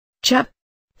CHAP.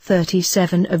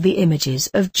 37 of the images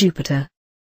of Jupiter.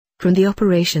 From the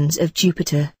operations of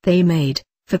Jupiter they made,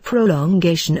 for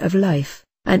prolongation of life,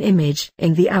 an image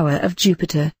in the hour of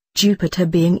Jupiter, Jupiter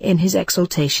being in his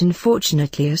exaltation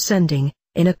fortunately ascending,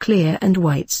 in a clear and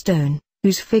white stone,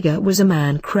 whose figure was a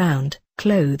man crowned,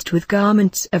 clothed with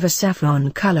garments of a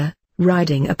saffron color,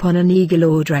 riding upon an eagle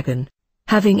or dragon,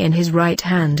 having in his right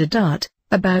hand a dart,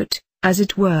 about, as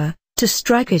it were, to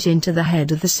strike it into the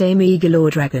head of the same eagle or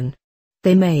dragon.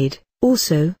 They made,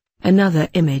 also, another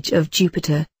image of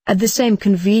Jupiter, at the same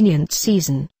convenient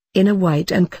season, in a white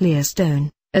and clear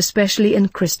stone, especially in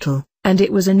crystal, and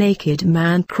it was a naked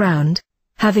man crowned,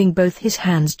 having both his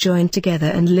hands joined together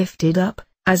and lifted up,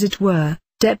 as it were,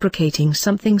 deprecating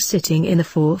something sitting in a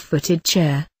 4-footed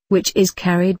chair, which is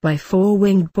carried by 4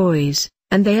 winged boys,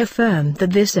 and they affirm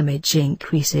that this image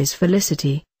increases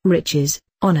felicity, riches,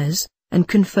 honors, and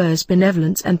confers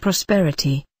benevolence and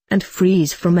prosperity, and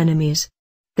frees from enemies.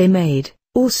 They made,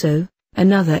 also,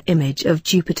 another image of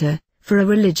Jupiter, for a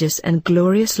religious and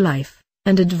glorious life,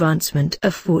 and advancement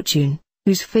of fortune,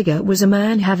 whose figure was a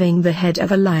man having the head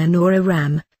of a lion or a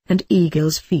ram, and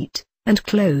eagle's feet, and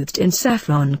clothed in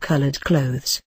saffron-colored clothes,